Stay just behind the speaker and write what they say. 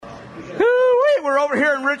Wait, we're over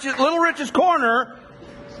here in Little Rich's Corner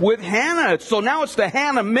with Hannah. So now it's the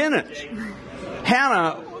Hannah Minute.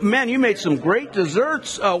 Hannah, man, you made some great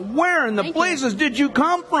desserts. Where in the blazes did you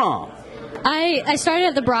come from? I started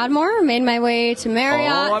at the Broadmoor, made my way to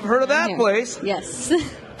Marriott. Oh, I've heard of that place. Yes.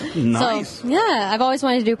 Nice. So, yeah, I've always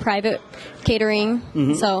wanted to do private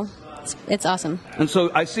catering, so it's awesome. And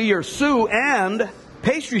so I see you're Sue and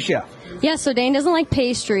pastry chef. Yeah, so Dane doesn't like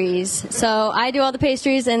pastries, so I do all the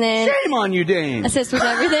pastries and then... Shame on you, Dane! ...assist with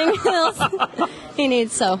everything else he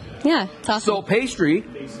needs, so yeah, it's awesome. So pastry,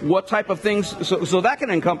 what type of things... So that can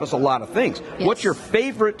encompass a lot of things. Yes. What's your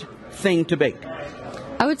favorite thing to bake?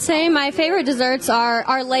 I would say my favorite desserts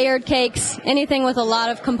are layered cakes, anything with a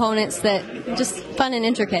lot of components that just fun and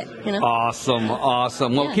intricate, you know. Awesome. Well,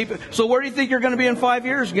 Yeah. keep it. So where do you think you're going to be in 5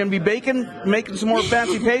 years? You're going to be baking, making some more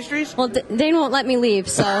fancy pastries? Well, Dane won't let me leave,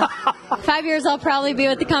 so 5 years I'll probably be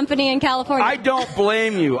with the company in California. I don't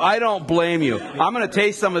blame you. I'm going to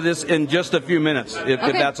taste some of this in just a few minutes, if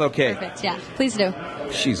that's okay. Perfect, yeah. Please do.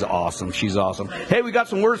 She's awesome. Hey, we got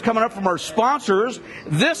some words coming up from our sponsors.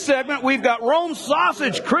 This segment, we've got Rome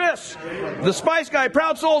Sausage, Chris, the Spice Guy,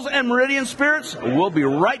 Proud Souls, and Meridian Spirits. We'll be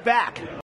right back.